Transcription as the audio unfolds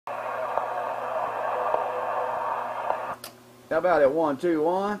How about it? 1, 2,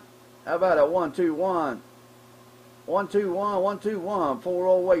 1. How about it? 1, 2, 1. 1, 2, 1, 1, 2, 1.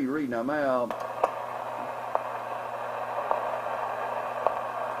 408 reading them out.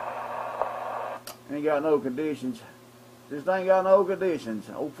 Ain't got no conditions. This ain't got no conditions.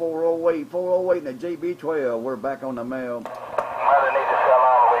 0408, 408 and the GB12. We're back on the mail. Mother needs to sell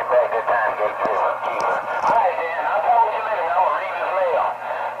all the way back that time gate to her. All right, Dan. I'll talk with you later. I'm gonna read this mail.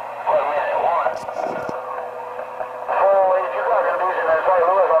 For a minute. 1. 408, you got condition in St.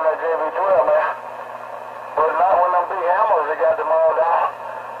 Louis on that JB12, man. But not when them big hammers they got them all down.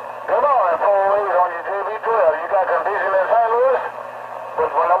 Come on, 408 on your JB12. You got condition in St. Louis? But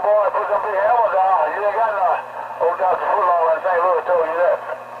when them boys put them big hammers down, you ain't got no old Dr. Footlaw in St. Louis told you that.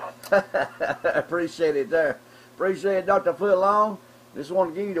 Appreciate it there. Appreciate it, Dr. Footlong. Just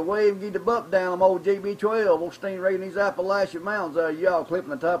want to give you the wave and give you the bump down on old GB12. Old Stingray in these Appalachian mountains there. Y'all clipping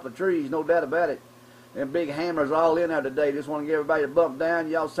the top of the trees, no doubt about it. Them big hammers all in there today. Just want to give everybody a bump down.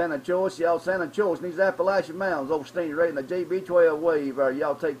 Y'all send a choice. Y'all send a choice in these Appalachian mountains. Old Stingray in the GB12 wave there.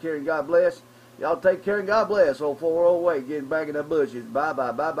 Y'all take care and God bless. Y'all take care and God bless. Old 408 getting back in the bushes. Bye,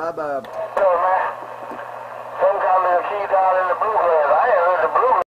 bye, bye, bye, bye. So, man, sometimes they'll keep down in the blue